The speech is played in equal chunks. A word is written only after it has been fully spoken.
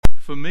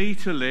For me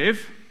to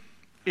live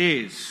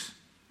is ...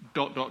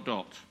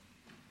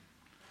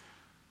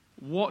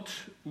 What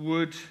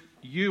would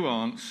you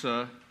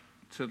answer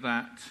to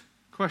that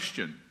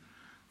question?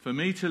 For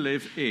me to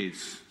live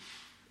is.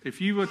 If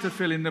you were to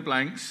fill in the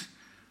blanks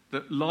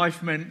that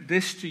life meant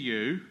this to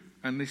you,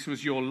 and this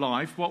was your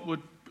life, what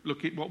would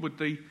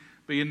they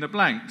be in the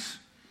blanks?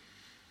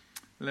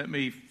 Let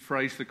me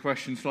phrase the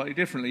question slightly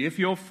differently. If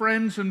your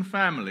friends and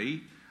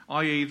family,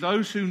 i.e.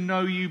 those who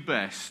know you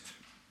best,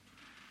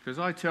 because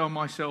I tell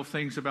myself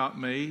things about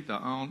me that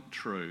aren't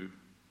true.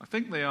 I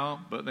think they are,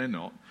 but they're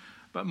not.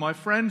 But my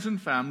friends and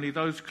family,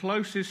 those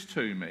closest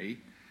to me,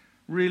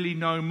 really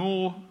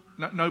know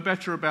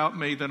better about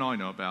me than I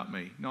know about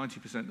me,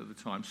 90% of the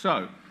time.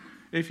 So,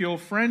 if your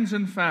friends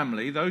and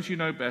family, those you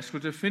know best,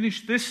 were to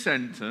finish this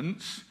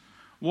sentence,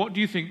 what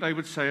do you think they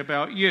would say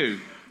about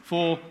you?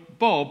 For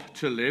Bob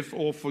to live,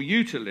 or for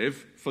you to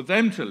live, for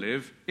them to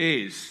live,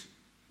 is...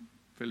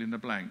 Fill in the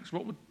blanks.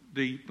 What would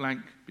the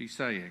blank be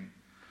saying?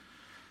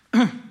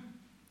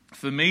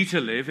 For me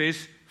to live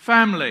is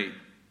family.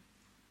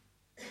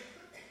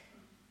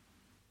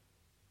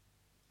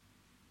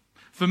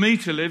 For me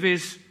to live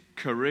is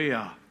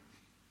career.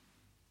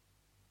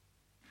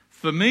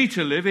 For me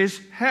to live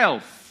is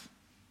health.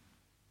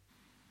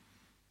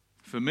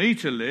 For me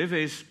to live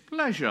is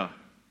pleasure.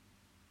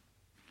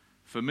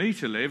 For me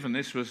to live, and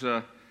this was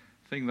a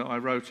thing that I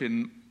wrote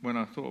in when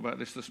I thought about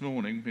this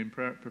morning, in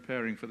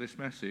preparing for this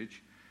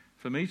message,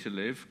 for me to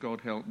live,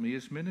 God help me,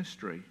 is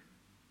ministry.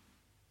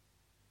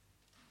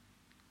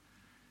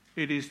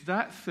 It is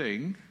that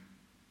thing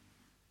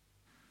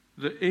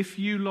that if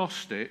you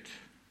lost it,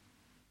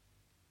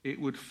 it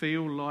would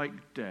feel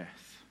like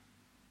death.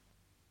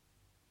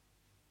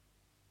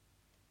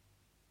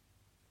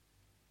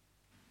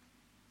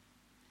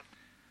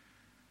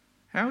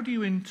 How do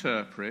you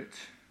interpret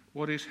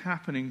what is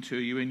happening to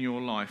you in your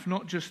life?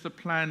 Not just the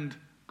planned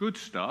good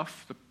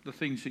stuff, the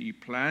things that you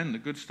plan, the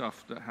good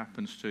stuff that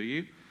happens to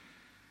you,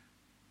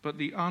 but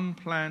the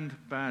unplanned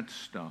bad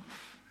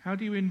stuff. How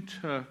do you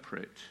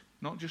interpret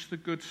not just the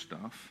good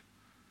stuff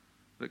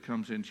that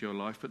comes into your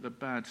life, but the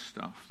bad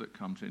stuff that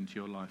comes into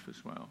your life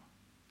as well?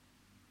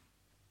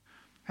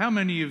 How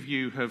many of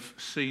you have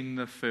seen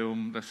the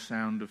film The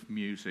Sound of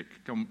Music?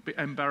 Come on,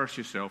 embarrass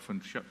yourself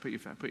and put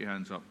your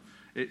hands up.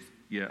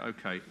 Yeah,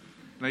 okay.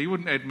 Now, you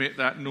wouldn't admit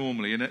that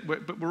normally,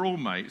 but we're all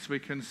mates. We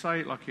can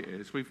say it like it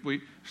is.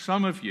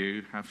 Some of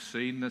you have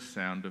seen The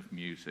Sound of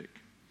Music.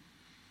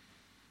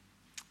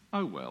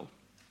 Oh, well.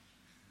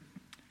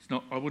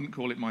 I wouldn't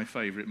call it my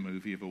favourite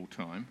movie of all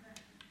time.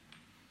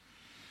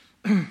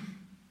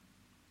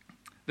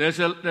 There's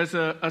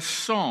a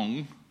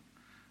song,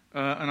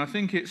 and I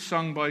think it's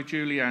sung by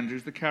Julie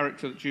Andrews, the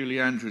character that Julie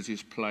Andrews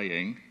is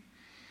playing,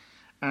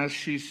 as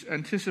she's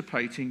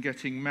anticipating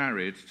getting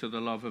married to the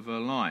love of her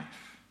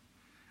life.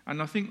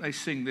 And I think they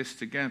sing this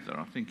together.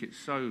 I think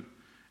it's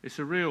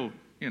a real,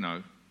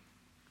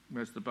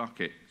 where's the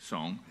bucket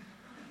song.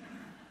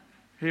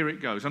 Here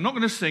it goes. I'm not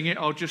going to sing it,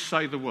 I'll just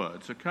say the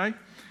words, okay?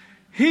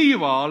 Here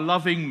you are,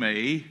 loving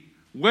me,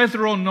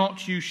 whether or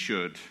not you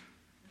should.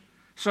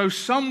 So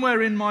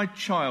somewhere in my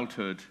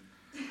childhood,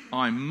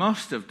 I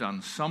must have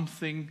done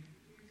something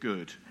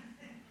good.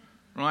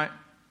 Right?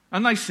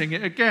 And they sing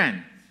it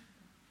again.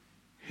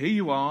 Here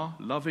you are,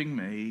 loving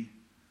me,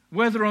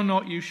 whether or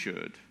not you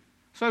should.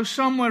 So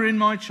somewhere in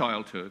my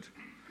childhood,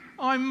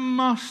 I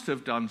must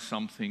have done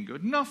something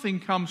good. Nothing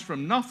comes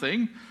from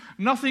nothing.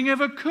 Nothing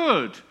ever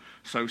could.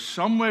 So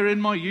somewhere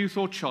in my youth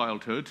or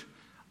childhood,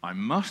 I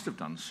must have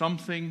done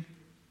something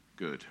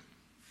good.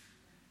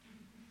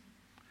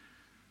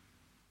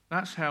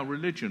 That's how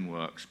religion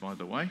works, by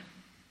the way.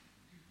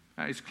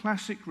 That is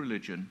classic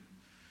religion.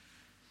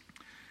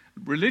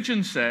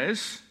 Religion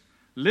says,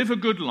 live a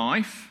good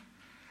life,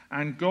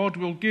 and God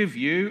will give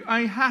you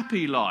a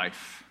happy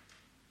life.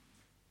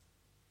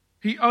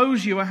 He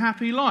owes you a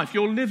happy life.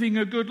 You're living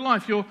a good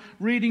life. You're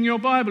reading your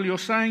Bible. You're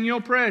saying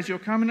your prayers. You're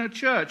coming to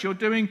church. You're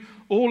doing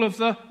all of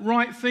the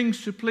right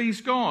things to please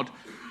God.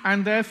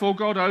 And therefore,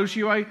 God owes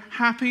you a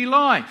happy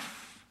life.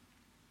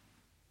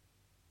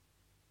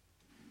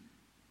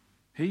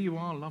 Here you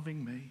are,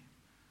 loving me,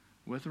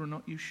 whether or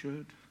not you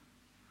should.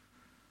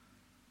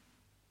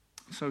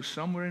 So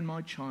somewhere in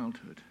my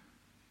childhood,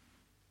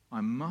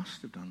 I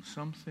must have done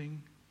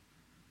something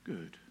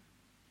good.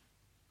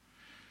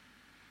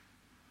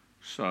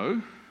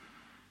 So,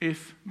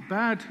 if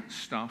bad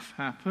stuff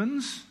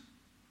happens,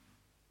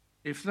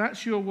 if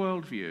that's your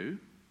worldview,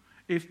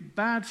 if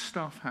bad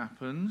stuff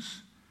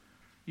happens,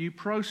 you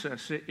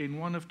process it in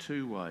one of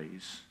two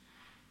ways.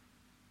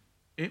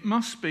 It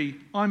must be,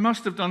 I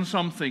must have done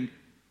something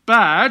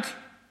bad.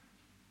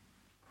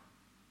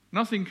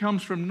 Nothing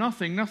comes from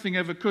nothing. Nothing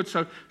ever could.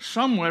 So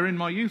somewhere in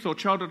my youth or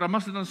childhood, I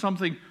must have done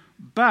something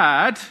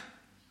bad.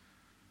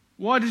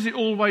 Why does it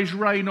always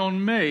rain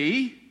on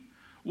me?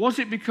 Was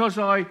it because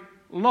I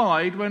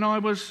lied when I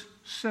was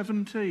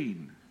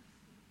 17?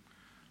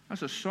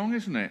 That's a song,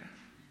 isn't it?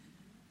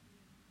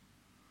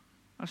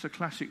 That's a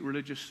classic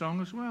religious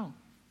song as well.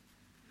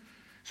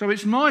 So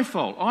it's my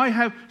fault.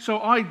 So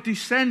I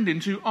descend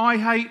into I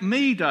hate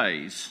me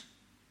days.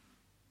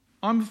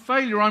 I'm a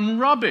failure. I'm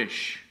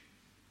rubbish.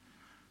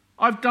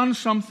 I've done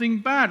something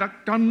bad.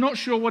 I'm not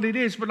sure what it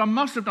is, but I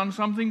must have done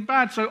something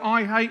bad, so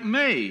I hate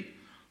me.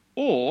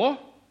 Or,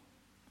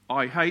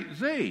 I hate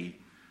thee.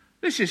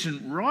 This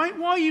isn't right.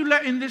 Why are you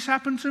letting this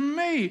happen to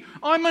me?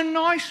 I'm a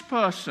nice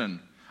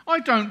person. I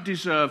don't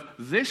deserve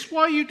this.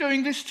 Why are you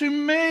doing this to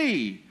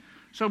me?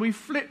 So we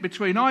flip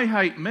between I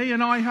hate me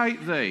and I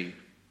hate thee.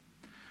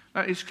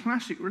 That is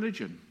classic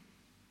religion.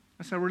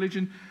 That's how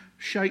religion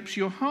shapes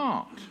your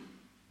heart.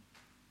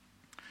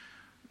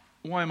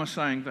 Why am I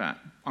saying that?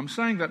 I'm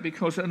saying that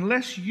because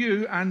unless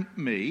you and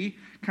me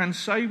can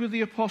say with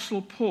the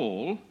Apostle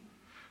Paul,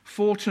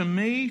 for to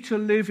me to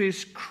live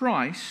is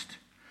Christ,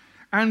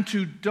 and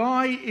to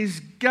die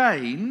is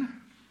gain,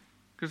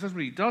 because that's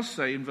what he does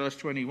say in verse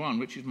 21,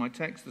 which is my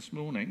text this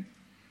morning,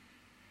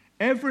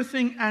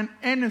 everything and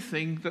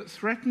anything that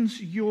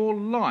threatens your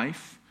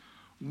life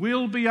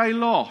will be a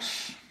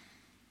loss.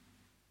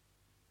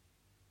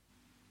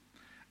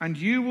 And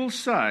you will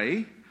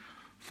say,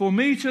 for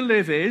me to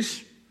live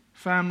is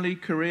family,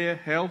 career,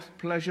 health,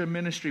 pleasure,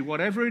 ministry,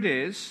 whatever it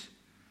is,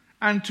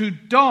 and to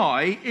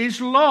die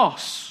is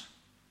loss.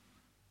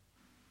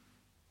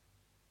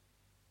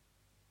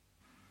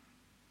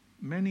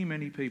 Many,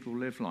 many people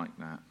live like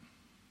that.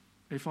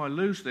 If I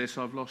lose this,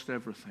 I've lost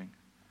everything.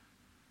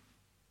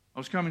 I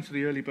was coming to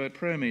the early bird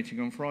prayer meeting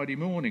on Friday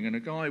morning, and a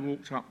guy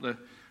walked up the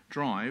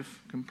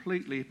drive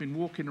completely. He'd been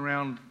walking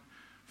around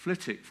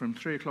Flitwick from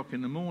 3 o'clock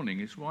in the morning.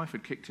 His wife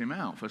had kicked him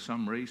out for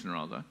some reason or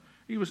other.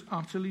 He was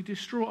utterly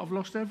distraught. I've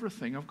lost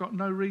everything. I've got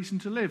no reason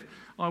to live.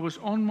 I was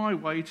on my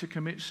way to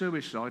commit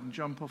suicide and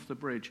jump off the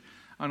bridge.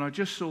 And I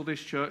just saw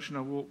this church and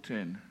I walked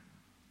in.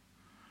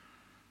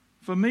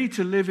 For me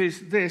to live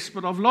is this,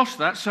 but I've lost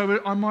that, so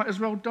I might as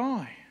well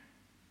die.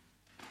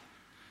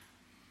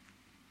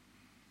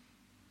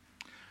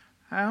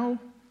 How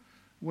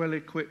well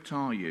equipped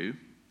are you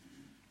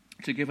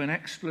to give an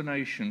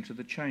explanation to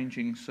the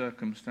changing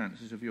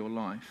circumstances of your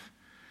life,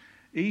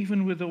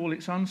 even with all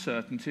its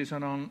uncertainties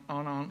and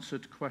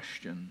unanswered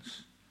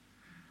questions?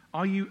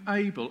 Are you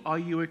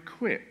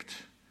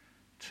equipped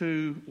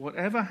to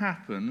whatever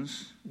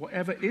happens,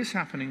 whatever is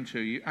happening to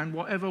you, and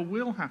whatever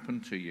will happen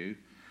to you,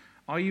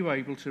 are you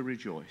able to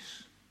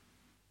rejoice?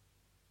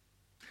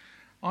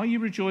 Are you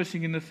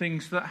rejoicing in the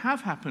things that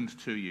have happened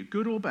to you,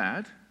 good or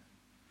bad?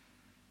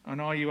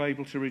 And are you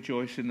able to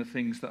rejoice in the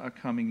things that are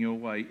coming your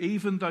way,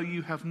 even though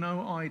you have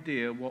no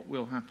idea what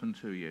will happen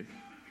to you?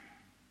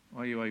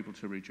 Are you able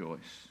to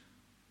rejoice?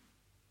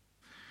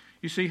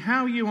 You see,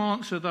 how you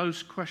answer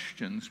those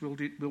questions will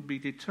be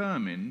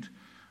determined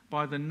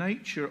by the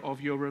nature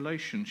of your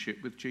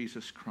relationship with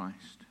Jesus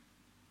Christ.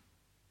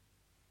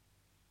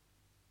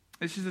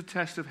 This is a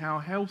test of how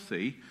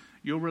healthy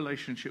your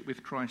relationship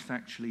with Christ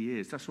actually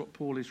is. That's what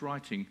Paul is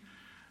writing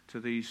to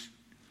these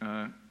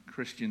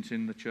Christians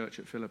in the church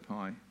at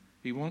Philippi.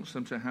 He wants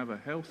them to have a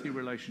healthy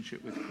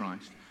relationship with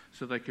Christ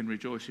so they can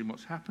rejoice in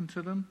what's happened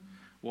to them,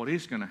 what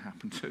is going to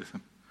happen to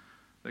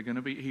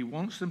them. He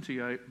wants them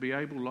to be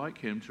able, like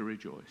him, to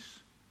rejoice.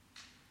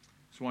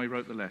 That's why he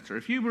wrote the letter.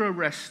 If you were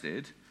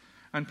arrested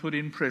and put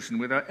in prison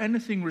without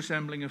anything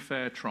resembling a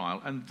fair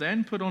trial and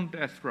then put on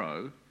death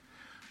row,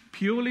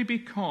 purely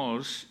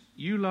because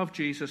you love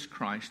Jesus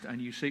Christ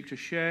and you seek to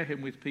share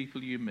him with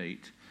people you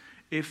meet,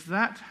 if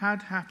that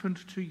had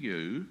happened to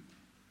you,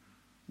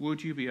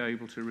 would you be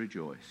able to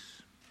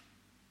rejoice?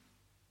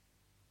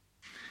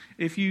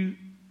 If you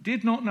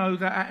did not know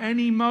that at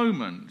any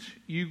moment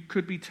you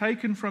could be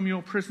taken from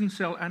your prison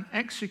cell and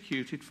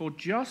executed for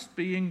just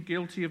being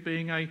guilty of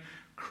being a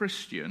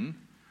Christian,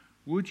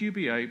 would you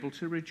be able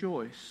to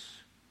rejoice?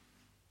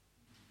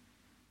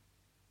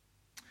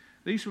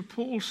 These were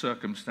Paul's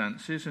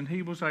circumstances, and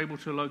he was able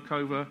to look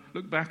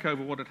back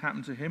over what had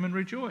happened to him and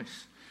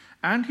rejoice.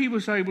 And he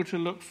was able to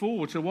look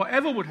forward to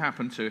whatever would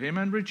happen to him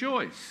and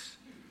rejoice.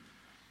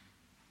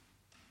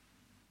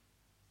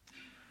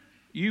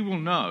 You will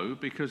know,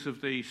 because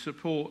of the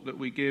support that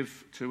we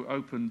give to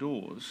Open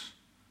Doors,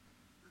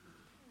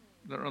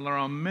 that there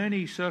are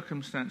many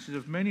circumstances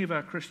of many of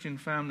our Christian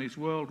families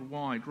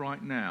worldwide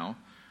right now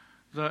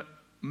that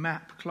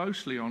map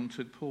closely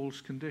onto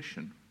Paul's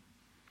condition.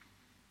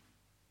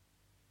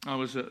 I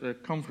was at a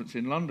conference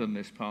in London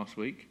this past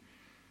week,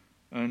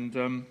 and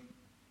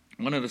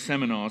one of the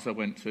seminars I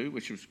went to,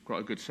 which was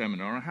quite a good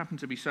seminar, I happened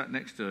to be sat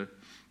next to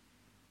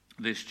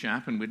this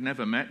chap, and we'd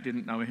never met,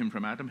 didn't know him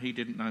from Adam, he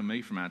didn't know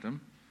me from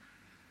Adam.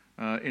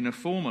 In a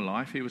former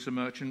life, he was a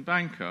merchant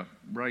banker,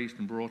 raised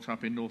and brought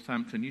up in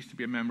Northampton, used to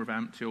be a member of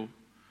Ampthill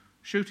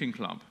Shooting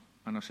Club.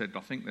 And I said, I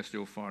think they're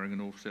still firing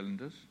on all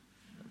cylinders.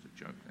 That was a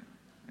joke there.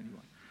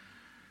 Anyway.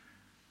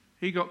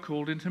 He got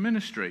called into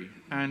ministry,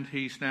 and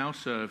he's now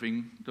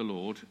serving the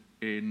Lord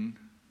in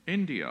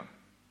India.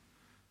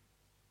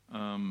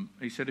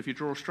 He said, if you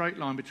draw a straight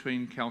line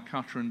between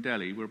Calcutta and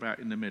Delhi, we're about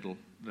in the middle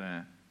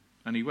there.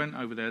 And he went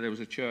over there. There was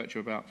a church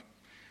of about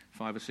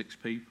 5 or 6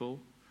 people.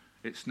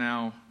 It's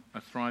now a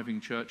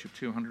thriving church of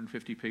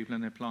 250 people,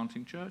 and they're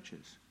planting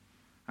churches.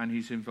 and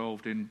he's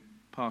involved in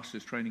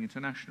Pastors Training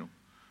International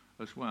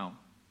as well.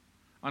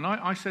 And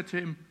I said to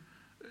him,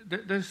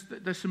 there's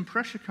some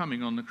pressure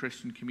coming on the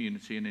Christian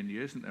community in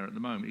India, isn't there, at the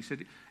moment? He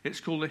said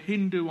it's called the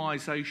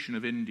Hinduization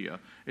of India.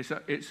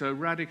 It's a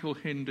radical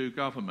Hindu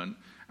government,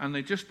 and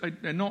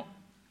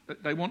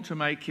they want to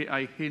make it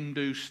a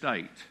Hindu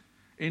state.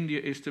 India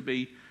is to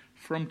be,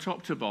 from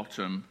top to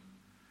bottom,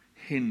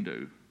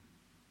 Hindu.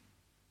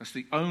 That's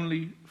the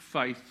only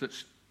faith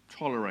that's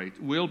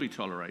will be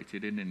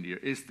tolerated in India,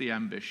 is the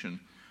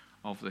ambition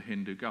of the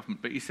Hindu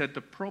government. But he said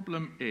the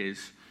problem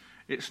is,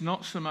 it's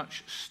not so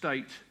much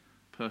state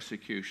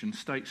persecution,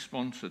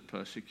 state-sponsored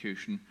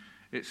persecution,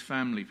 it's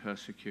family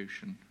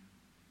persecution.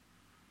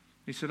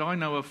 He said, I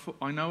know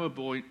a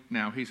boy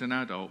now, he's an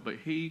adult, but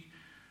he's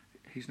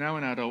now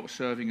an adult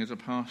serving as a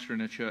pastor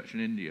in a church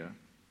in India.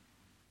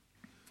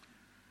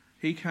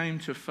 He came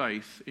to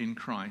faith in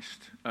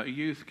Christ at a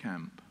youth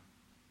camp.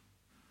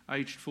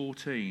 Aged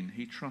 14,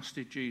 he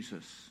trusted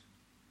Jesus.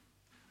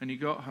 And he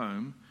got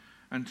home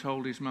and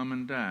told his mum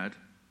and dad,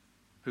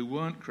 who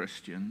weren't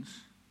Christians,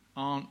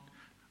 the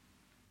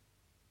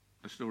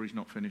story's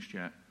not finished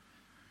yet,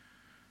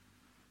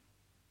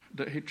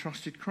 that he'd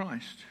trusted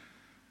Christ.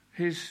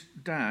 His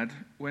dad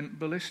went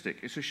ballistic.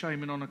 It's a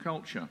shame in honour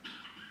culture.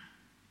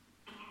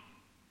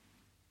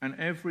 And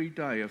every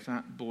day of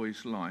that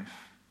boy's life,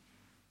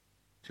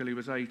 till he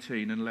was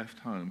 18 and left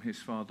home, his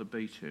father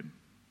beat him.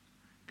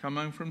 Come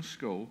home from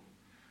school,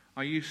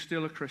 are you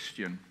still a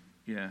Christian?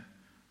 Yeah.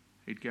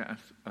 He'd get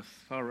a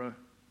thorough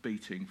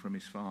beating from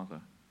his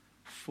father.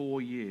 4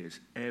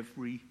 years,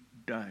 every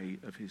day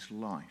of his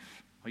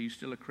life. Are you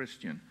still a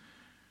Christian?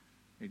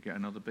 He'd get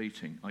another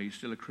beating. Are you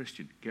still a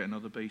Christian? Get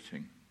another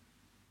beating.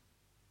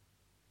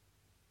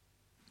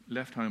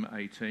 Left home at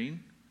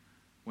 18,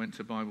 went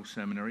to Bible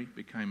seminary,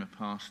 became a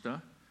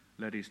pastor,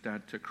 led his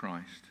dad to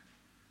Christ,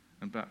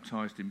 and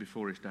baptized him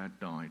before his dad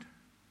died.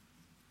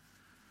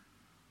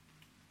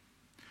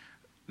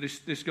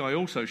 This guy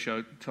also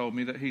told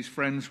me that he's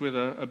friends with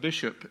a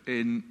bishop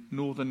in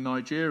northern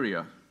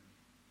Nigeria.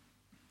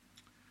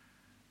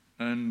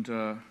 And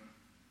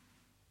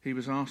he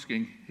was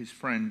asking his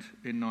friend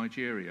in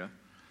Nigeria,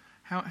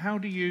 how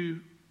do you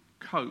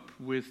cope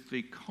with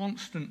the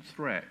constant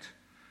threat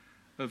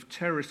of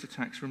terrorist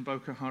attacks from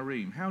Boko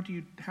Haram? How do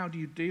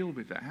you deal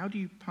with that? How do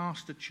you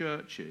pastor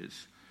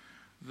churches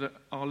that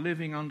are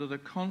living under the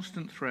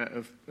constant threat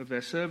of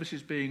their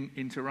services being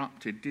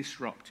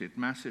disrupted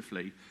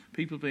massively,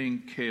 people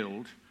being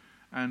killed,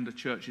 and the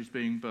churches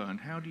being burned?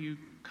 How do you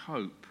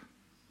cope?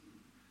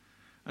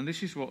 And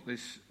this is what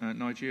this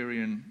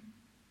Nigerian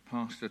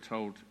pastor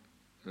told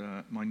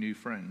my new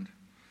friend.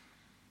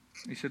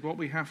 He said, what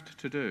we have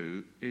to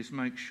do is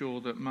make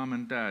sure that mum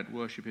and dad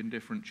worship in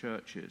different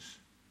churches.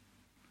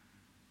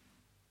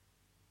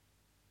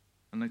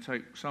 And they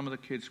take some of the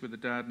kids with the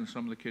dad and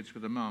some of the kids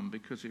with the mum,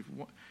 because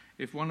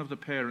if one of the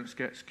parents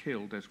gets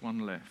killed, there's one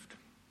left.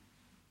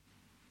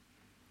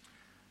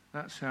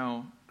 That's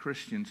how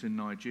Christians in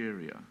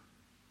Nigeria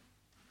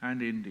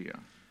and India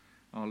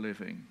are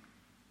living.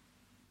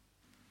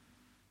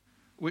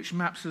 Which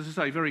maps, as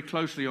I say, very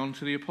closely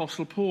onto the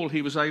Apostle Paul.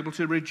 He was able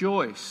to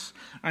rejoice,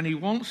 and he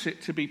wants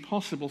it to be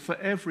possible for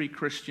every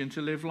Christian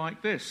to live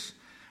like this.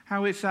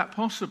 How is that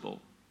possible?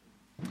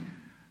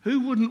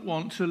 Who wouldn't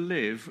want to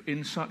live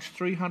in such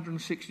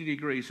 360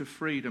 degrees of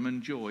freedom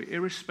and joy,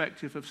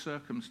 irrespective of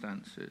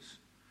circumstances?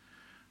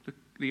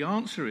 The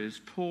answer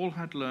is, Paul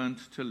had learned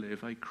to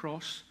live a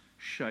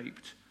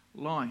cross-shaped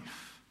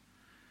life,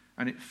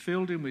 and it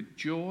filled him with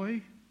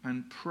joy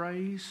and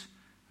praise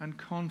and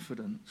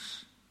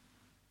confidence.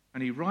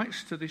 And he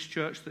writes to this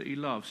church that he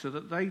loves so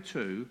that they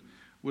too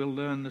will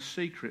learn the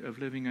secret of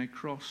living a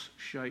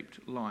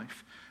cross-shaped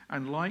life,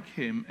 and like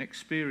him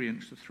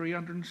experience the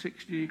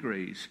 360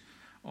 degrees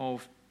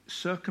of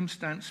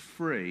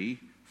circumstance-free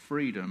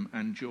freedom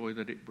and joy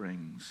that it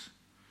brings.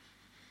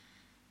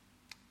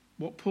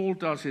 What Paul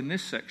does in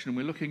this section,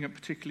 we're looking at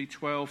particularly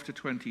 12 to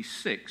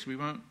 26. We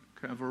won't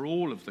cover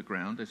all of the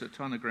ground. There's a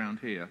ton of ground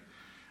here.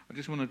 I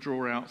just want to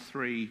draw out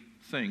 3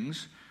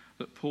 things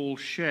that Paul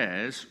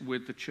shares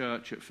with the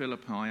church at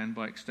Philippi and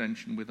by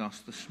extension with us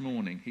this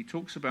morning. He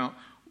talks about,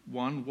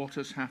 1, what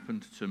has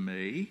happened to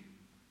me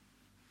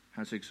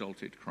has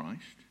exalted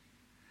Christ.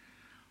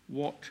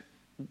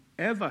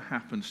 Whatever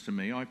happens to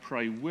me, I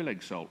pray, will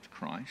exalt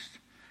Christ.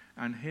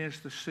 And here's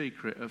the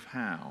secret of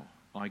how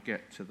I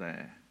get to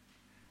there.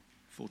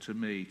 For to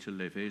me to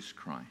live is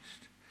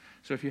Christ.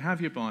 So if you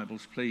have your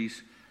Bibles,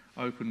 please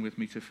open with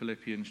me to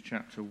Philippians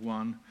chapter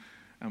 1.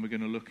 And we're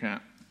going to look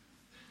at,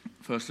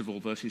 first of all,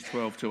 verses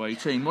 12 to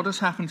 18. What has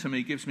happened to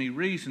me gives me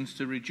reasons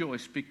to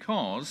rejoice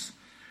because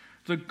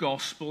the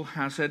gospel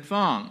has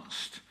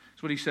advanced.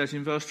 That's what he says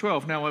in verse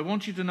 12. Now I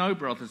want you to know,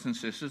 brothers and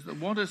sisters, that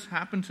what has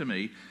happened to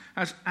me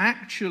has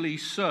actually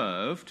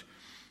served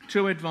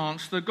to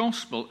advance the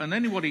gospel. And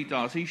then what he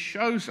does, he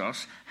shows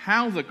us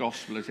how the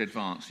gospel is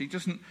advanced. He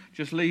doesn't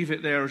just leave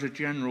it there as a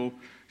general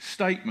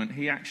statement.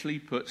 He actually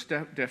puts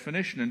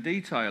definition and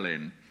detail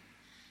in.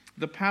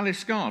 The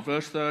palace guard,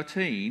 verse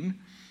 13,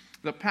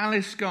 the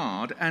palace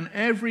guard and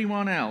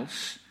everyone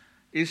else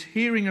is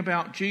hearing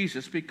about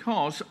Jesus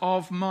because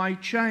of my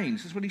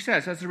chains. That's what he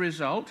says. As a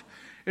result,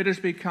 it has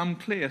become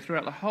clear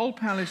throughout the whole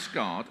palace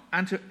guard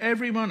and to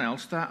everyone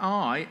else that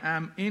I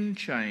am in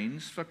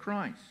chains for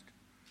Christ.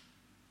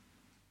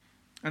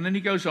 And then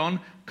he goes on,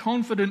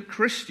 confident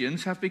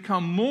Christians have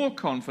become more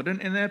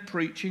confident in their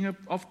preaching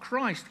of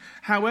Christ,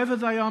 however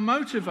they are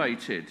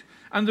motivated.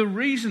 And the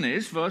reason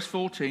is, verse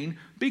 14,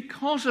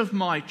 because of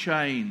my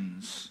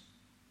chains.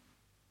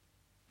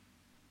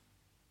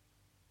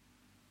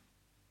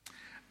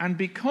 And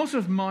because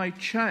of my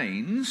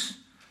chains,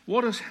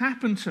 what has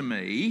happened to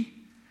me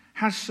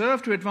has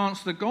served to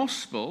advance the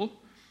gospel,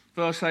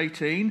 verse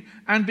 18,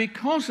 and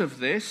because of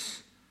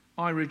this,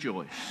 I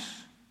rejoice.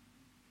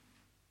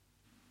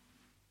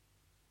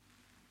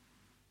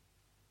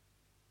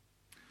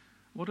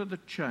 What are the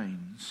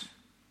chains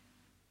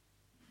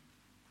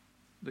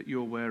that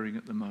you're wearing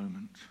at the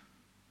moment?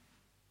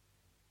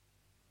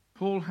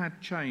 Paul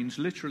had chains,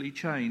 literally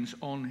chains,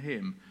 on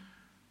him.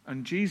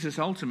 And Jesus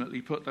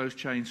ultimately put those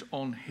chains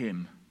on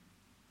him.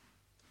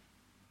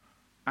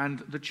 And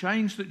the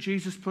chains that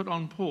Jesus put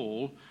on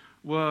Paul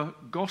were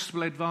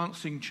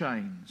gospel-advancing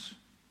chains.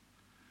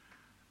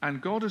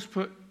 And God has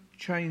put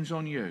chains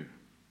on you.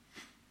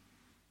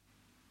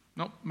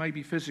 Not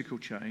maybe physical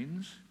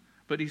chains,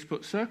 but he's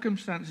put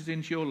circumstances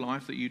into your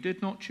life that you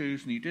did not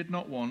choose and you did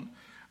not want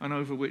and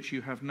over which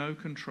you have no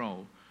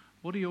control.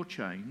 What are your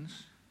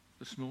chains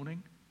this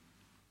morning?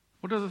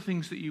 What are the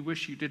things that you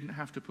wish you didn't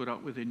have to put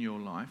up with in your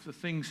life? The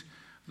things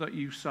that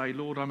you say,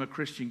 Lord, I'm a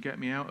Christian, get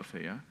me out of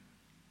here.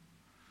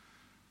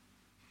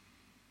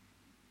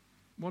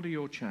 What are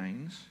your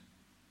chains?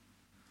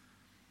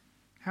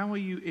 How are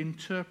you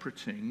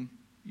interpreting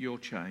your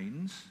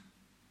chains?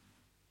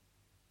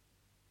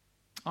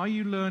 Are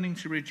you learning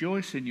to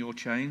rejoice in your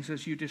chains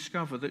as you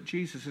discover that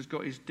Jesus has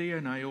got his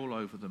DNA all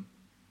over them?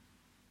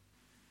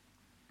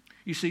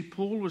 You see,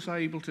 Paul was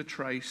able to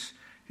trace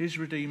his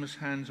Redeemer's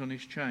hands on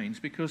his chains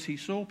because he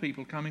saw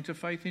people coming to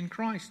faith in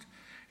Christ.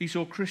 He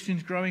saw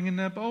Christians growing in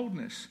their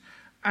boldness.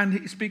 And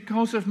it's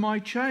because of my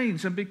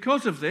chains, and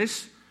because of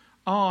this,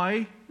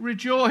 I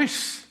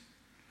rejoice.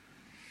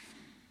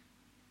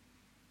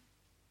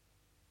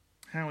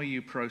 How are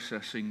you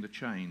processing the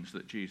chains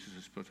that Jesus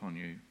has put on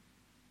you?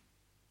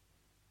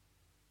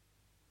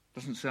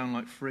 Doesn't sound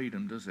like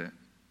freedom, does it?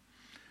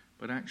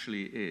 But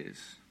actually it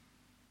is.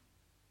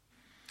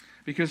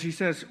 Because he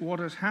says, what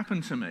has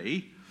happened to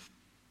me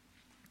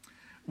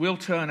will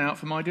turn out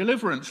for my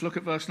deliverance. Look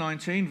at verse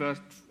 19,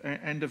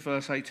 end of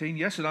verse 18.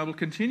 Yes, and I will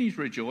continue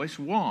to rejoice.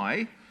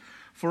 Why?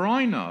 For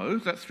I know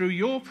that through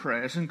your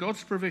prayers and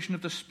God's provision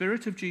of the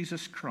Spirit of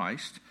Jesus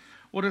Christ,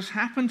 what has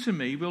happened to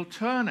me will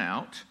turn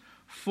out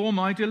for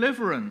my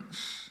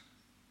deliverance.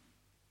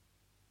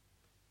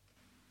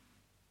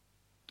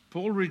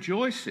 Paul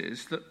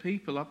rejoices that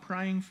people are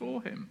praying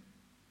for him.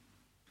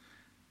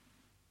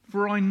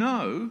 For I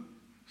know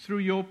through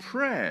your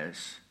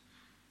prayers.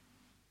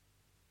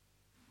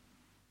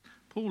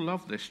 Paul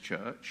loved this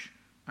church,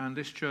 and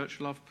this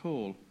church loved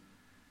Paul.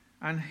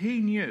 And he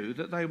knew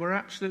that they were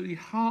absolutely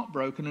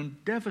heartbroken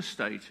and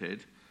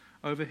devastated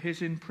over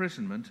his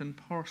imprisonment and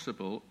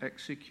possible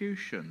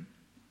execution.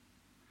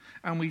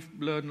 And we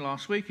learned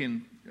last week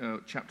in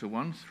chapter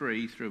 1,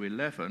 3 through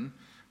 11,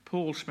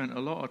 Paul spent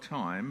a lot of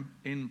time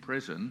in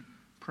prison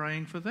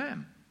praying for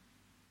them.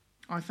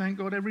 I thank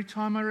God every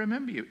time I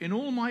remember you. In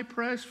all my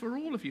prayers for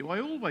all of you, I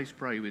always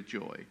pray with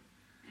joy.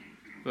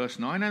 Verse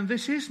 9, and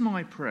this is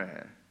my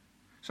prayer.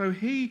 So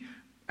he,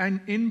 and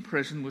in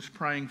prison, was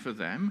praying for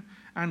them,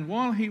 and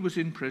while he was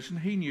in prison,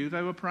 he knew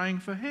they were praying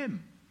for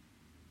him.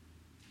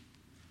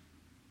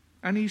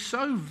 And he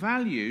so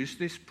values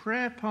this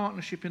prayer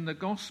partnership in the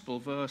gospel,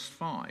 verse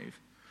 5,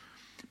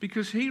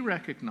 because he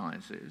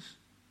recognizes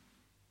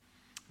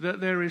that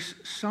there is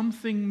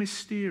something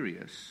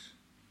mysterious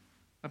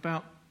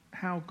about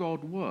how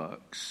God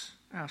works,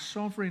 our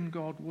sovereign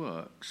God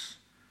works,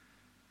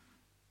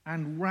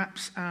 and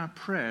wraps our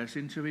prayers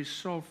into his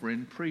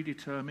sovereign,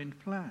 predetermined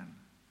plan.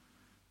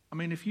 I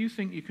mean, if you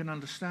think you can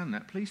understand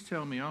that, please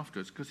tell me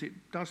afterwards, because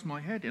it does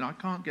my head in. I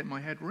can't get my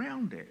head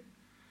round it.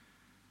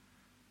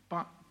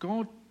 But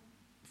God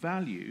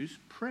values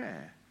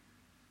prayer.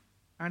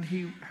 And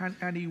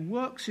he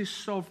works his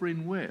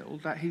sovereign will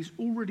that he's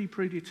already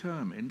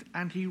predetermined,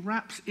 and he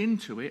wraps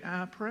into it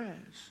our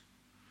prayers.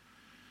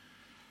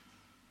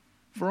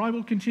 For I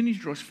will continue to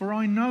rejoice, for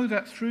I know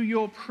that through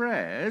your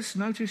prayers,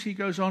 notice he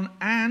goes on,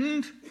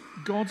 and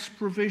God's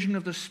provision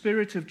of the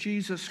Spirit of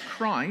Jesus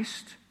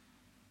Christ.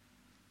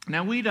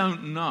 Now, we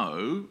don't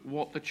know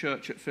what the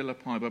church at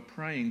Philippi were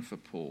praying for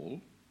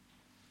Paul,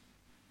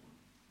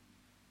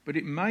 but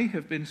it may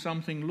have been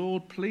something,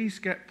 Lord, please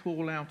get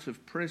Paul out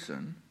of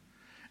prison,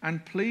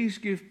 and please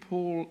give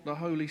Paul the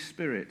Holy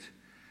Spirit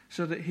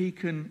so that he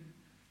can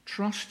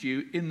trust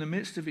you in the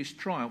midst of his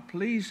trial.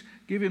 Please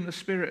give him the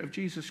Spirit of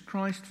Jesus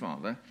Christ,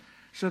 Father,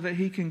 so that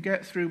he can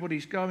get through what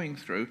he's going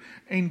through.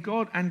 In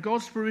God and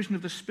God's provision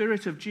of the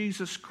Spirit of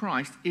Jesus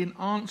Christ in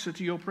answer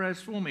to your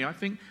prayers for me. I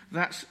think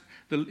that's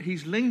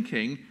He's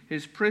linking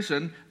his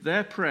prison,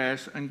 their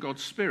prayers, and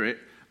God's Spirit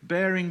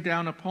bearing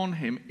down upon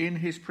him in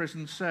his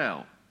prison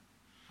cell.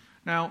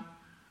 Now,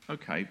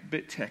 okay,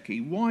 bit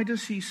techie. Why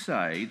does he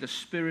say the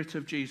Spirit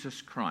of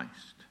Jesus Christ?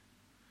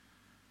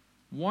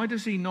 Why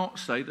does he not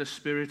say the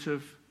Spirit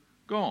of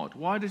God?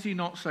 Why does he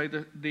not say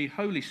the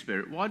Holy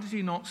Spirit? Why does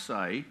he not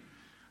say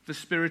the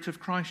Spirit of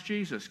Christ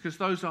Jesus? Because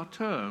those are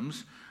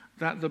terms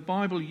that the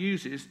Bible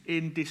uses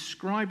in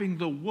describing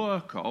the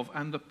work of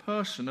and the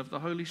person of the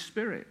Holy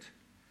Spirit.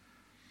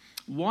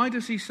 Why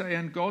does he say,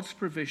 and God's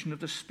provision of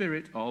the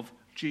Spirit of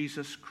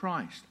Jesus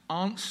Christ?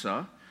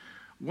 Answer,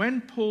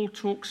 when Paul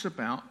talks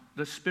about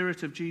the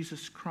Spirit of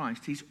Jesus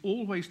Christ, he's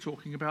always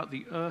talking about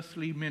the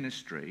earthly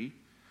ministry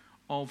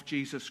of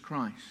Jesus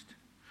Christ.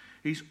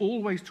 He's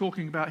always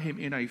talking about him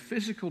in a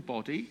physical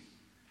body,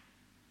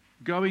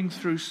 going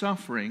through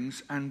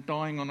sufferings and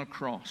dying on a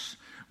cross.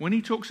 When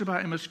he talks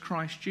about him as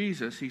Christ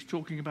Jesus, he's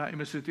talking about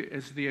him as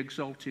the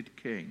exalted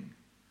King.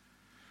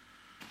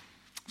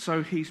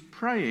 So he's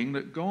praying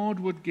that God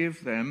would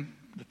give them,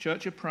 the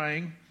church are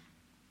praying,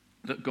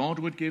 that God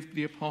would give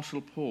the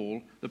Apostle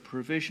Paul the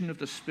provision of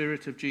the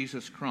Spirit of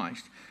Jesus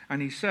Christ.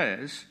 And he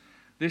says,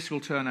 this will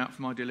turn out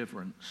for my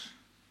deliverance.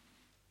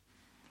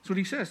 That's what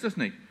he says,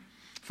 doesn't he?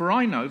 For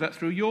I know that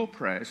through your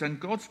prayers and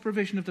God's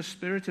provision of the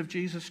Spirit of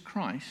Jesus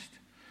Christ,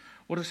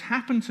 what has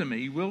happened to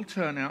me will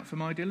turn out for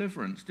my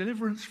deliverance.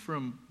 Deliverance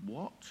from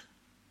what?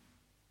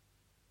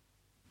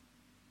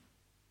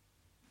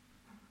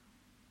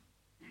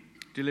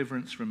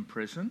 Deliverance from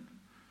prison?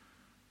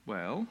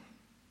 Well,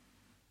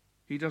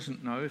 he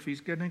doesn't know if he's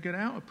going to get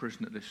out of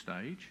prison at this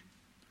stage.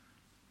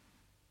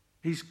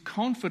 He's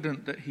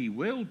confident that he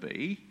will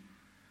be.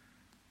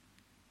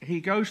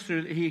 He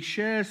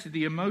shares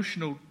the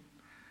emotional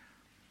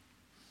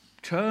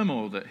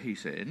turmoil that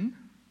he's in.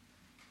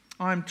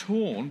 I'm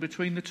torn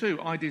between the two.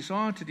 I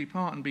desire to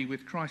depart and be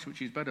with Christ,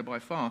 which is better by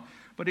far,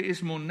 but it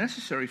is more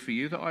necessary for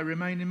you that I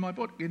remain in my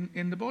body,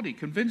 in the body.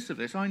 Convinced of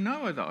this, I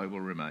know that I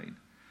will remain.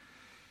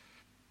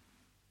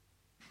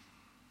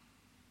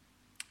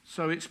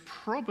 So it's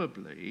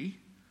probably,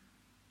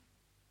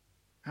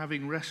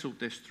 having wrestled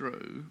this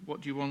through,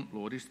 what do you want,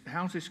 Lord?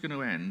 How's this going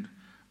to end?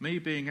 Me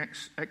being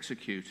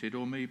executed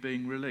or me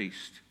being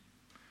released?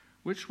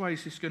 Which way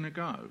is this going to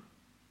go?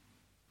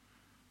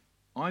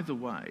 Either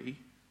way,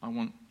 I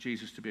want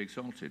Jesus to be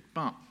exalted.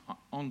 But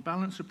on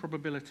balance of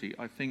probability,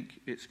 I think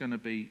it's going to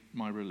be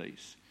my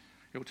release.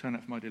 It will turn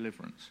out for my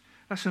deliverance.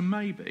 That's a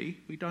maybe.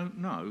 We don't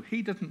know.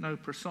 He doesn't know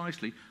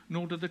precisely,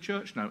 nor did the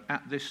church know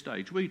at this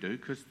stage. We do,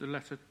 because the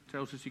letter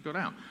tells us he got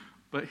out.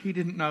 But he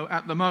didn't know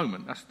at the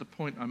moment, that's the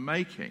point I'm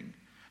making,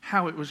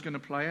 how it was going to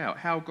play out,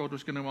 how God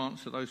was going to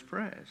answer those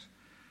prayers.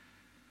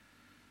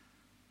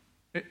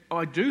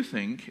 I do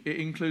think it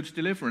includes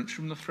deliverance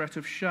from the threat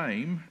of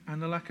shame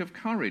and the lack of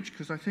courage,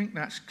 because I think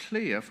that's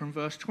clear from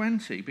verse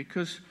 20,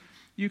 because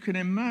you can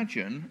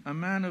imagine a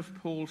man of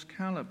Paul's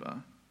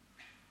caliber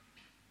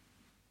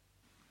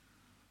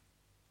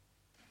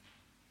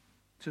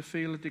to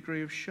feel a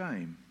degree of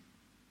shame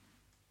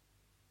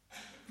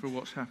for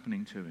what's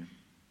happening to him.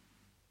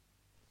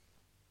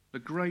 The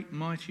great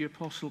mighty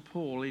Apostle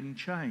Paul in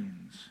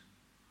chains.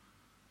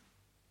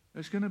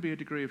 There's going to be a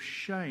degree of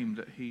shame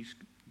that he's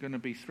going to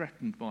be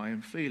threatened by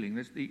and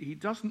feeling. He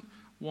doesn't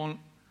want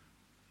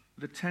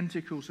the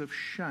tentacles of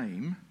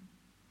shame,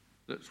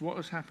 that's what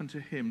has happened to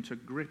him, to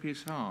grip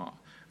his heart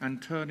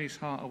and turn his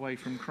heart away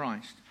from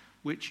Christ,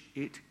 which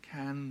it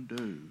can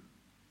do.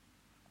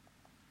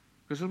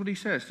 Because that's what he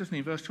says, doesn't he,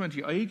 in verse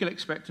 20? I eagerly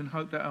expect and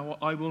hope that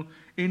I will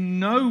in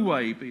no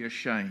way be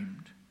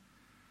ashamed.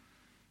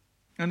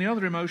 And the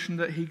other emotion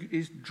that he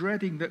is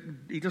dreading, that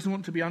he doesn't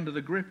want to be under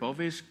the grip of,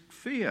 is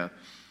fear.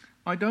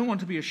 I don't want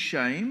to be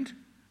ashamed,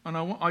 and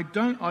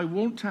I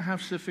want to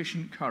have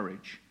sufficient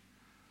courage.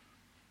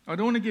 I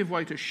don't want to give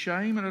way to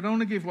shame, and I don't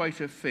want to give way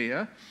to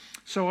fear.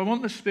 So I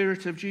want the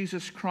Spirit of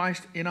Jesus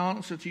Christ, in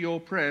answer to your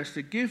prayers,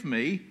 to give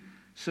me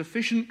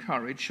sufficient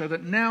courage so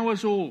that now,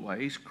 as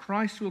always,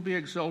 Christ will be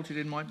exalted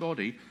in my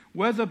body,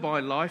 whether by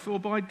life or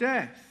by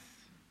death.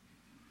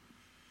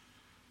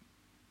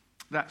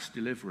 That's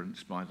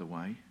deliverance, by the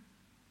way.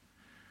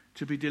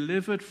 To be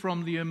delivered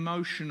from the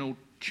emotional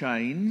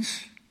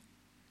chains,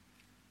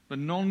 the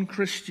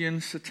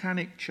non-Christian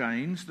satanic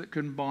chains that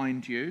can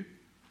bind you.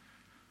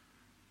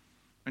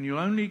 And you'll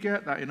only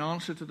get that in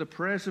answer to the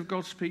prayers of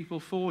God's people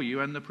for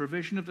you and the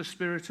provision of the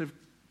Spirit of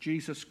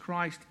Jesus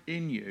Christ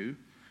in you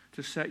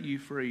to set you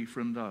free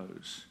from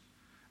those.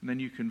 And then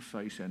you can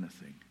face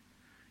anything.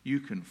 You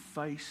can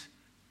face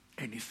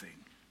anything.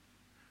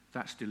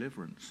 That's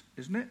deliverance,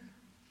 isn't it?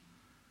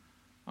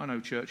 I know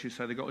churches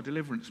say they've got a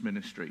deliverance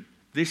ministry.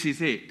 This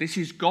is it. This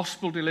is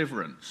gospel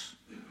deliverance,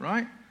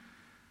 right?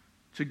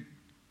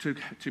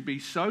 To be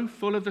so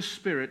full of the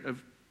Spirit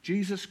of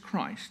Jesus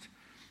Christ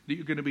that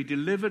you're going to be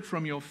delivered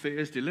from your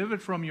fears,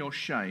 delivered from your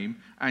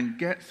shame, and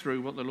get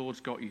through what the Lord's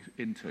got you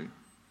into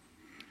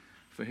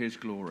for his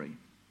glory.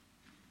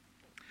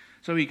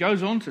 So he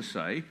goes on to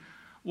say,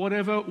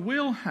 whatever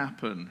will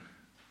happen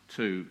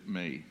to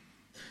me.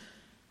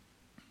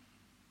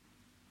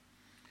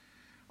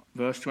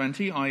 Verse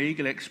 20, I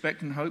eagerly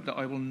expect and hope that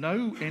I will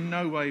in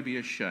no way be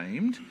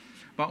ashamed,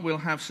 but will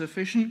have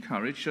sufficient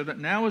courage so that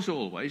now as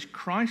always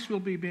Christ will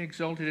be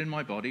exalted in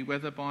my body,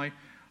 whether by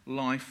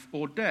life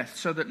or death.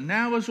 So that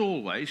now as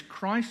always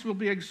Christ will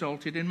be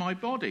exalted in my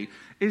body.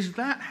 Is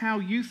that how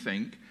you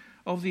think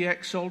of the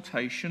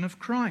exaltation of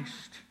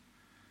Christ?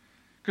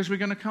 Because we're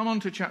going to come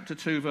on to chapter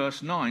 2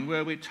 verse 9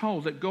 where we're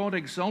told that God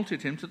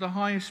exalted him to the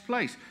highest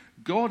place.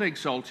 God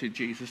exalted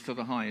Jesus to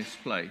the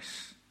highest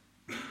place.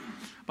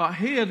 But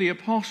here the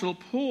Apostle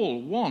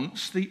Paul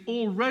wants the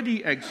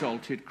already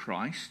exalted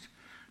Christ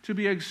to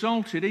be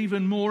exalted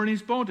even more in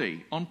his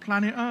body on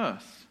planet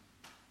Earth.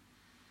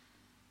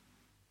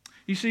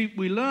 You see,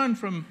 we learn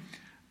from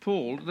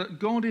Paul that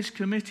God is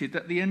committed,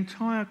 that the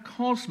entire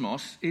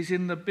cosmos is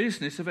in the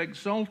business of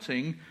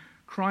exalting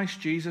Christ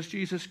Jesus,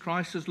 Jesus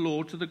Christ as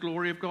Lord to the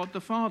glory of God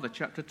the Father.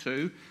 Chapter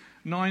 2,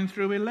 9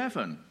 through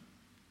 11.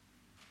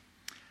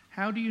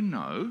 How do you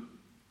know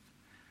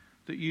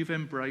that you've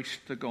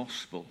embraced the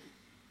gospel?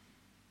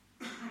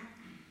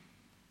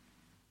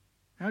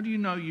 How do you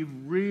know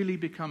you've really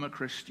become a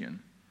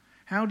Christian?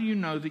 How do you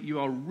know that you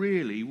are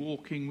really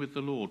walking with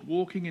the Lord,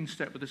 walking in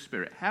step with the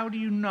Spirit? How do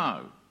you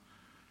know?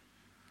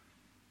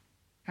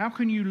 How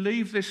can you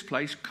leave this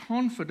place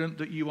confident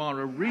that you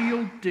are a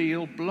real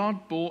deal,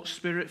 blood-bought,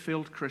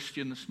 Spirit-filled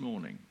Christian this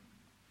morning?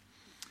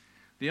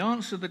 The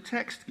answer the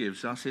text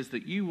gives us is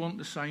that you want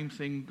the same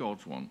thing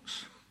God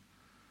wants.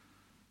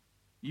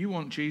 You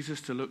want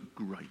Jesus to look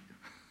great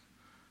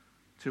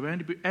to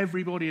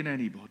everybody and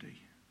anybody.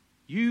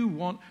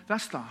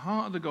 That's the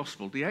heart of the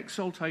gospel, the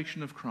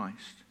exaltation of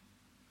Christ.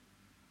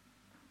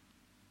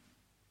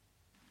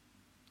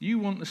 You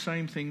want the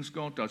same things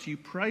God does. You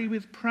pray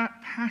with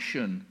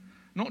passion,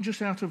 not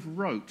just out of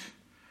rote.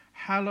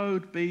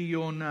 Hallowed be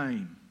your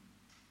name.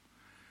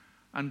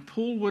 And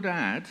Paul would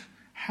add,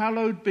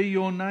 hallowed be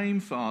your name,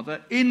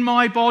 Father, in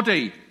my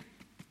body,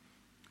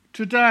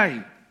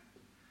 today,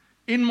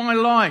 in my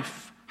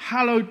life,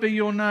 hallowed be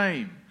your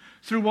name.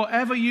 Through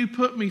whatever you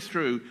put me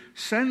through,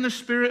 send the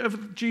Spirit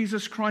of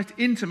Jesus Christ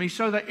into me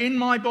so that in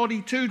my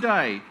body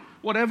today,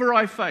 whatever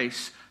I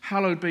face,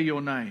 hallowed be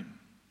your name.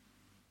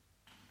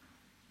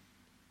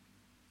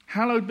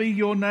 Hallowed be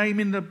your name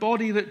in the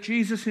body that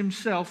Jesus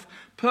himself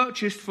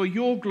purchased for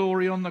your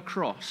glory on the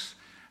cross.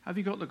 Have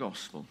you got the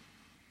gospel?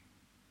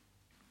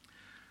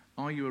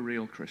 Are you a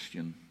real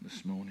Christian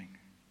this morning?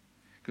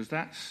 Because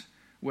that's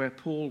where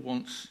Paul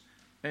wants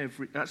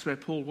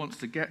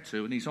to get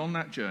to, and he's on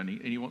that journey,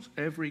 and he wants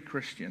every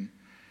Christian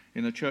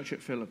in the church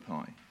at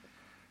Philippi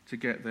to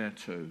get there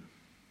too.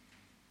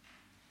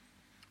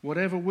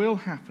 Whatever will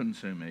happen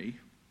to me,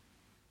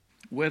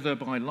 whether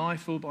by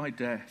life or by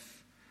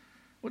death.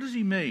 What does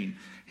he mean?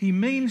 He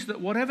means that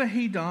whatever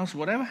he does,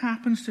 whatever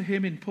happens to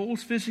him in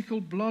Paul's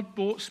physical,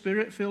 blood-bought,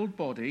 spirit-filled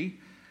body,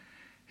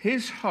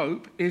 his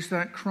hope is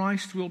that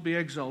Christ will be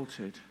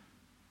exalted.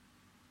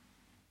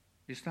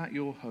 Is that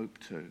your hope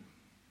too?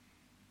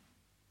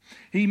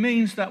 He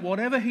means that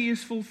whether he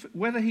is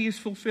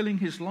fulfilling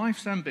his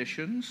life's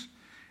ambitions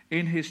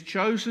in his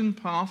chosen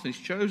path, his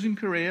chosen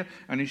career,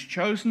 and his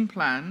chosen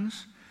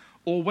plans,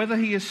 or whether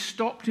he is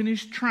stopped in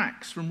his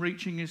tracks from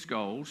reaching his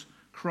goals,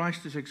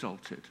 Christ is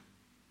exalted.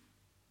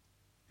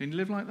 Can you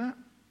live like that?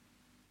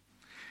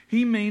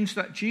 He means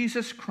that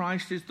Jesus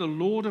Christ is the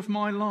Lord of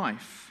my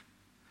life.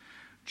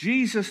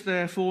 Jesus,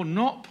 therefore,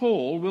 not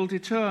Paul, will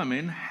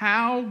determine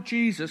how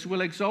Jesus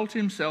will exalt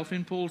himself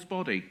in Paul's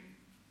body.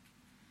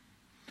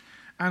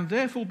 And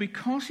therefore,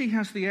 because he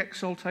has the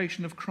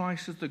exaltation of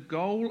Christ as the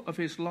goal of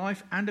his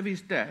life and of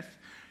his death,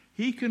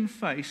 he can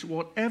face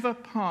whatever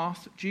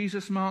path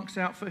Jesus marks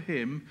out for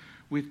him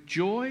with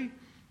joy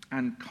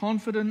and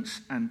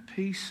confidence and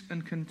peace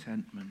and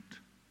contentment.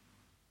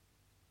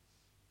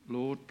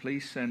 Lord,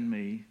 please send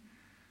me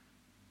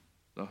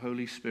the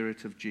Holy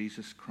Spirit of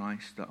Jesus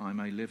Christ that I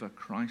may live a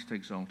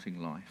Christ-exalting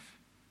life,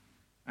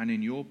 and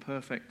in your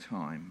perfect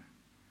time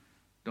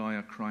die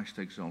a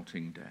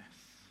Christ-exalting death.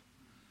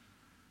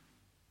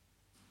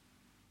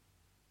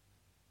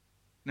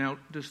 Now,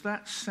 does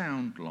that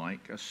sound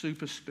like a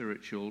super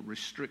spiritual,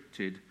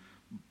 restricted,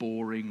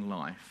 boring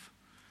life,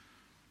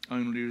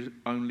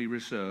 only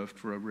reserved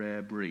for a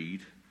rare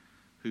breed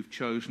who've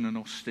chosen an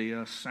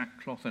austere,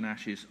 sackcloth and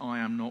ashes, I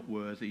am not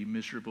worthy,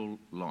 miserable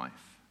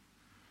life?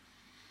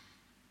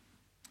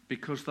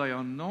 Because they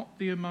are not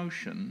the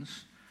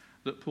emotions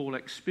that Paul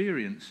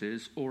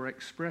experiences or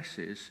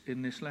expresses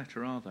in this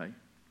letter, are they?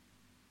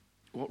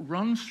 What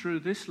runs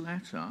through this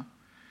letter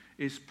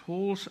is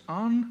Paul's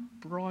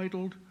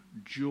unbridled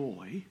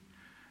joy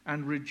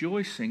and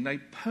rejoicing. They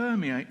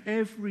permeate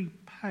every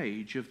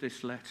page of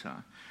this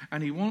letter,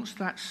 and he wants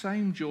that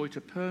same joy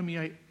to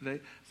permeate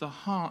the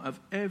heart of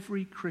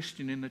every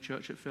Christian in the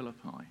church at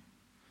Philippi.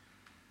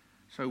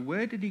 So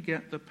where did he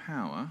get the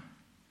power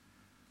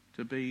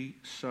to be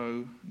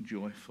so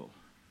joyful?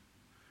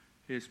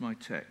 Here's my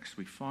text.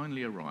 We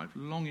finally arrived,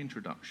 long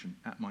introduction,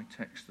 at my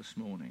text this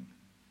morning.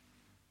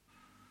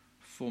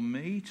 For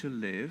me to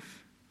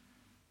live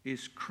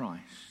is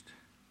Christ,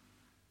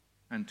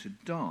 and to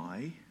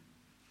die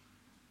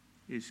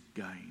is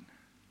gain.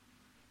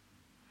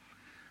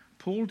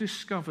 Paul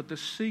discovered the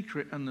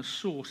secret and the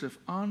source of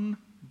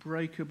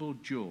unbreakable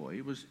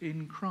joy was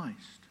in Christ.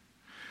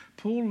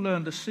 Paul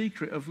learned the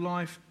secret of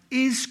life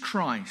is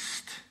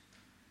Christ.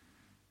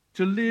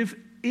 To live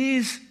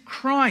is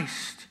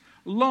Christ.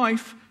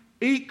 Life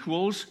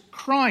equals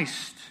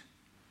Christ.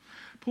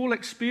 Paul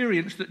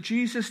experienced that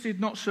Jesus did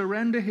not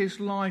surrender his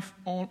life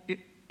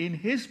in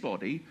his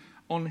body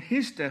on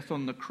his death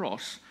on the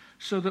cross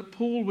so that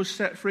Paul was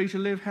set free to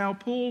live how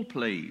Paul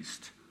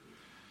pleased.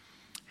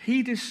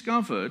 He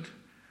discovered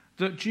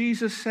that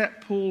Jesus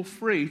set Paul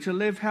free to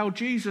live how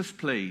Jesus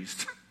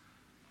pleased.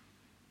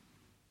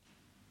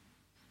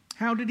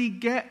 How did he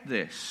get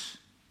this?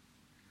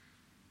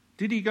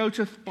 Did he go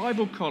to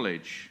Bible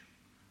college?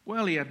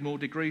 Well, he had more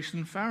degrees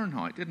than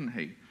Fahrenheit, didn't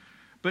he?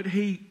 But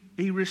he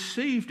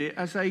received it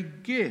as a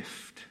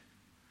gift.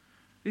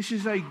 This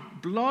is a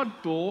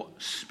blood-bought,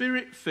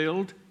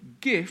 spirit-filled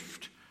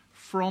gift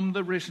from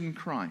the risen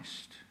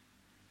Christ.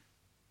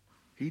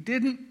 He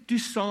didn't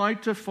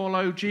decide to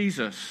follow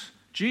Jesus.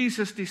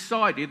 Jesus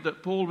decided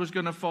that Paul was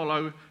going to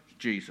follow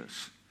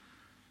Jesus.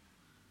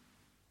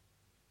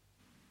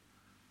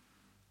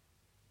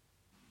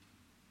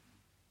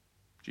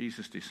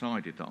 Jesus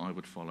decided that I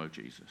would follow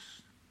Jesus.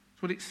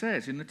 That's what it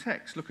says in the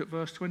text. Look at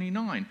verse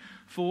 29.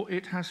 For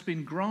it has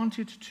been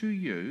granted to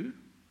you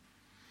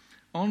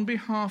on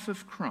behalf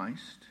of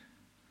Christ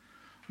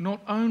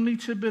not only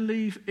to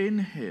believe in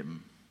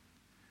him,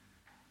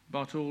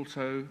 but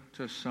also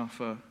to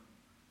suffer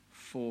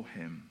for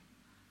him.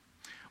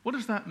 What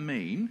does that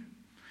mean?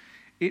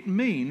 It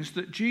means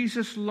that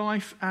Jesus'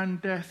 life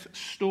and death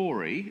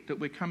story that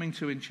we're coming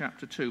to in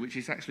chapter 2, which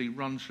is actually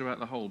runs throughout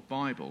the whole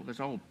Bible. There's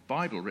a whole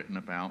Bible written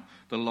about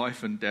the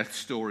life and death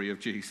story of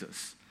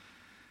Jesus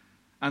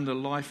and the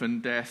life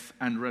and death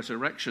and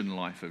resurrection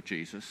life of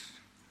Jesus.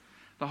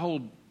 The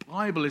whole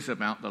Bible is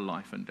about the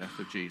life and death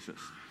of Jesus.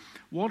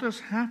 What has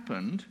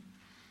happened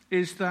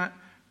is that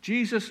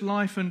Jesus'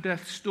 life and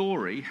death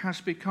story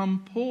has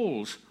become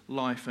Paul's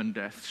life and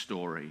death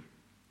story.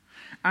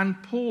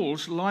 And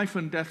Paul's life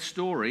and death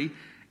story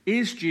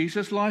is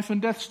Jesus' life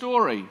and death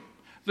story.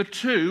 The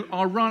two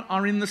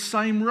are in the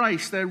same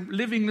race. They're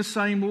living the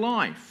same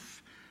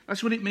life.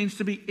 That's what it means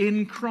to be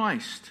in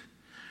Christ.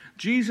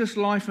 Jesus'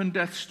 life and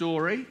death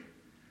story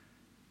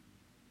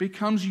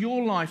becomes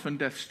your life and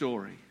death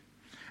story.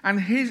 And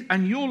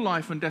your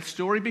life and death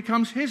story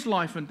becomes his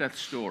life and death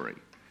story.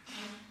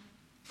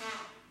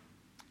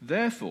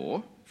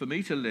 Therefore, for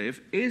me to live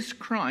is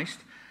Christ,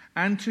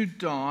 and to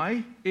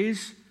die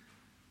is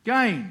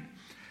gain.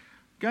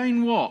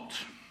 Gain what?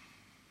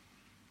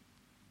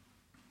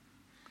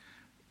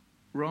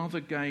 Rather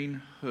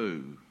gain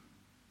who?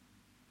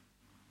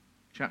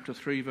 Chapter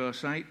 3,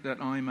 verse 8, that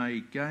I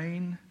may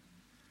gain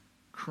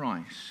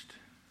Christ.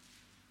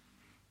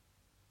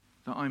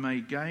 That I may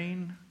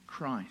gain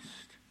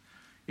Christ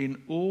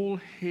in all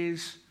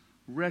his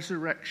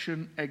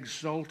resurrection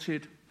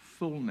exalted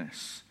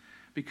fullness.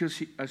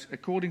 Because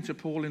according to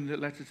Paul in the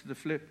letter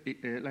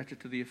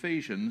to the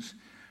Ephesians,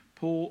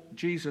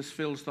 Jesus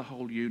fills the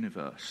whole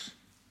universe.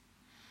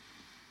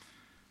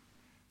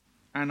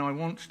 And I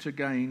want to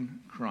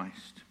gain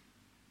Christ.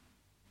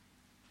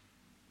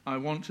 I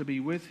want to be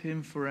with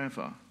him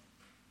forever.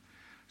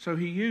 So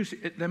he used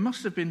it. There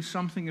must have been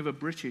something of a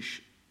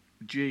British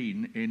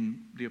gene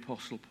in the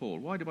Apostle Paul.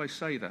 Why do I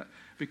say that?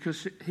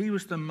 Because he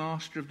was the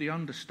master of the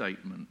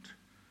understatement.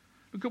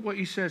 Look at what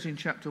he says in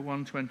chapter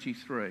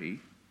 123.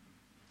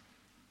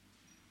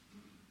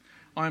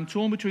 I am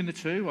torn between the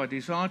two. I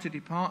desire to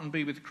depart and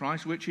be with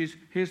Christ, which is,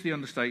 here's the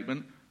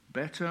understatement,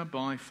 better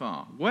by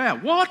far. Where?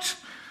 What?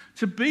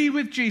 To be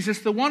with Jesus,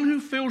 the one who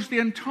fills the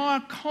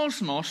entire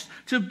cosmos,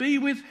 to be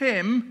with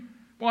him.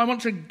 Well, I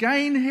want to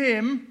gain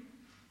him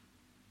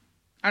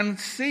and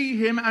see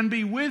him and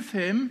be with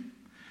him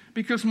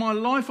because my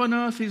life on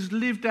earth is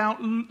lived out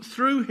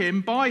through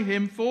him, by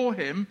him, for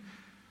him.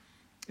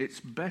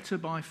 It's better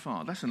by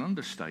far. That's an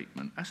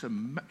understatement. That's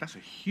a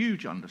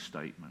huge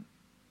understatement.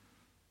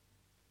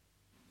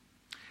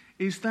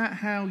 Is that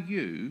how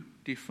you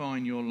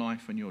define your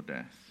life and your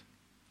death?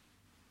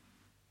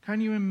 Can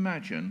you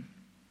imagine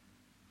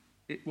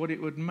what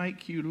it would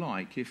make you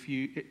like if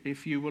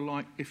you were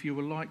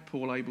like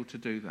Paul, able to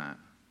do that?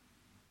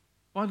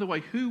 By the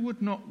way, who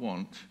would not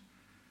want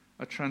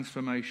a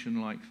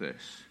transformation like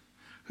this?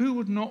 Who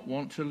would not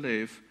want to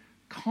live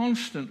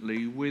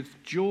constantly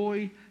with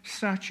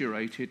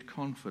joy-saturated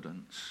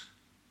confidence?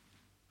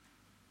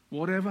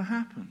 Whatever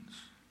happens.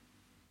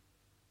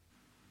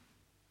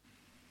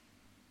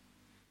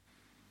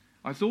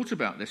 I thought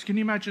about this. Can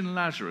you imagine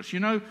Lazarus? You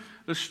know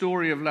the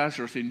story of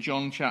Lazarus in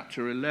John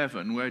chapter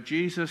 11, where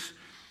Jesus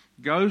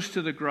goes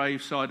to the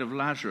graveside of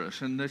Lazarus,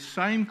 and the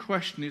same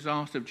question is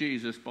asked of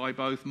Jesus by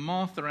both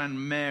Martha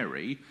and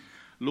Mary.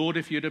 Lord,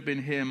 if you'd have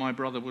been here, my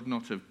brother would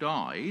not have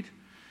died.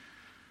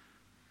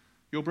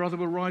 Your brother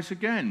will rise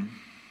again.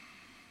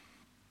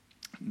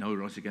 No,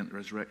 rise again at the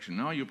resurrection.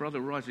 No, your brother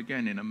will rise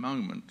again in a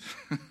moment.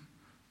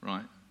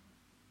 Right?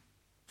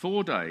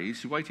 4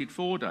 days, he waited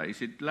 4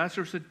 days.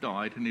 Lazarus had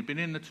died and he'd been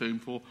in the tomb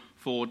for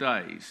 4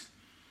 days.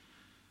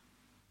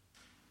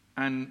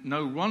 And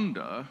no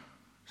wonder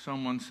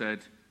someone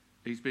said,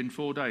 he's been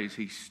 4 days,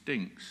 he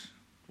stinks.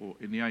 Or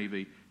in the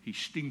AV, he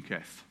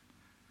stinketh.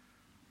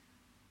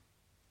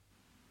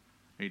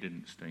 He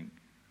didn't stink.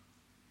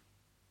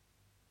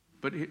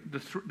 But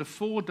the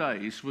 4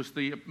 days was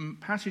the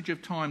passage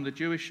of time the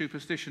Jewish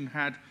superstition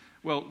had.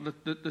 Well,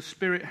 the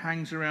spirit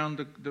hangs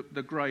around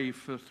the grave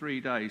for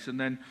 3 days, and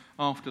then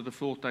after the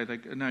fourth day,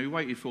 he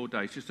waited 4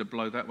 days just to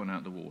blow that one out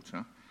of the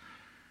water.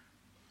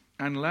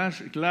 And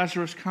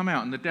Lazarus come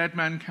out, and the dead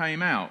man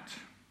came out.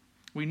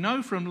 We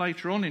know from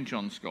later on in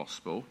John's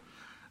Gospel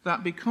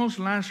that because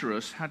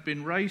Lazarus had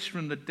been raised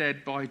from the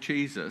dead by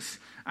Jesus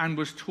and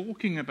was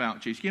talking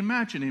about Jesus, you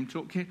imagine him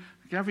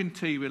having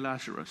tea with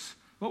Lazarus.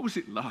 What was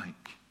it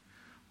like?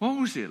 What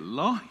was it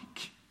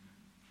like?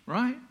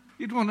 Right?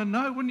 You'd want to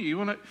know, wouldn't you?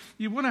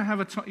 You want to have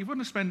a time. You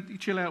want to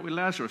chill out with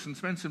Lazarus and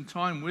spend some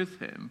time with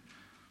him.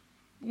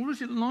 What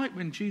was it like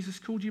when Jesus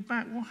called you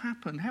back? What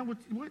happened?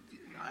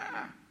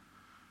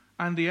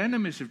 And the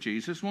enemies of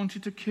Jesus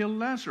wanted to kill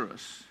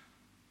Lazarus.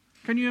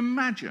 Can you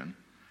imagine?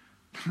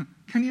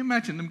 Can you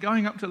imagine them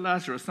going up to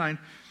Lazarus saying,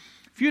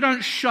 if you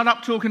don't shut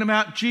up talking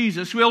about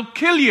Jesus, we'll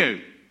kill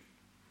you.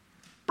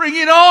 Bring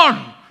it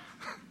on.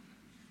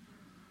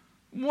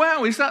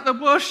 Wow, is that the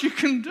worst you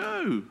can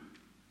do?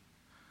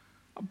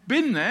 I've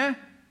been there,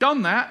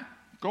 done that,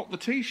 got the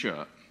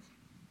T-shirt.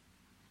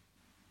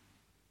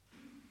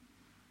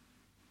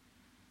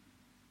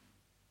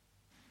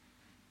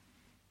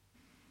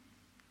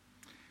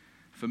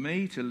 For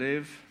me to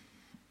live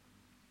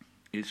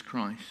is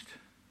Christ,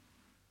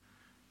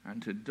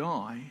 and to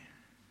die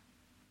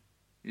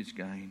is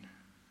gain.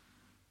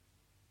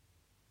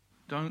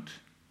 Don't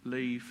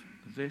leave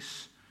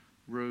this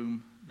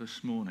room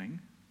this morning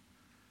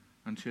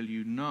until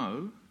you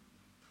know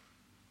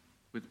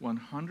with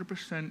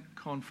 100%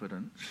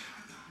 confidence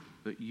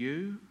that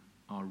you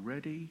are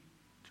ready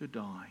to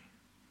die.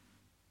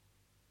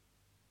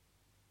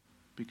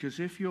 Because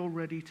if you're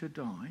ready to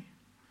die,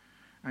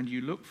 and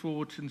you look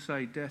forward and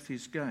say, death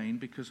is gain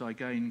because I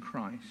gain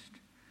Christ,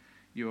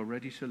 you are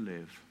ready to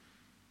live.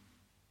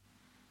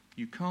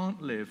 You can't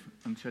live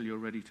until you're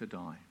ready to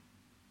die.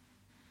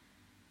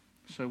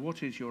 So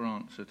what is your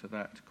answer to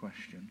that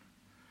question?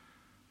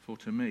 For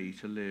to me,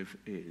 to live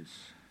is.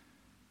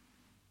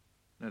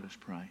 Let us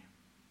pray.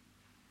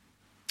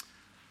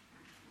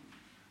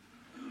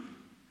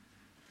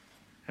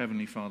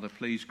 Heavenly Father,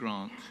 please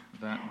grant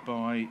that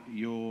by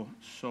your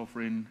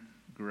sovereign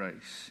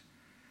grace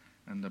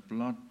and the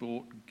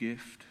blood-bought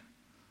gift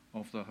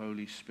of the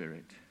Holy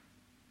Spirit,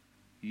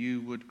 you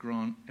would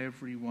grant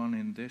everyone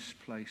in this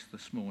place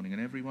this morning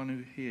and everyone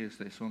who hears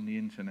this on the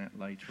internet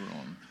later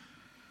on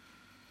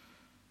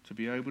to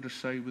be able to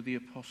say with the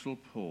Apostle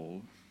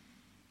Paul,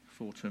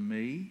 for to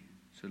me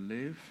to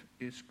live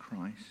is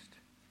Christ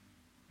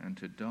and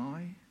to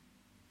die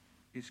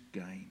is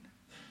gain.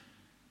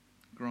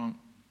 Grant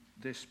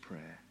this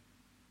prayer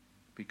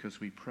because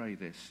we pray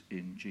this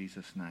in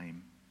Jesus'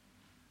 name.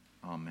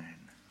 Amen.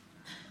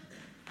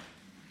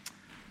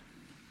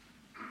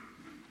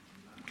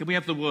 Can we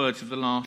have the words of the last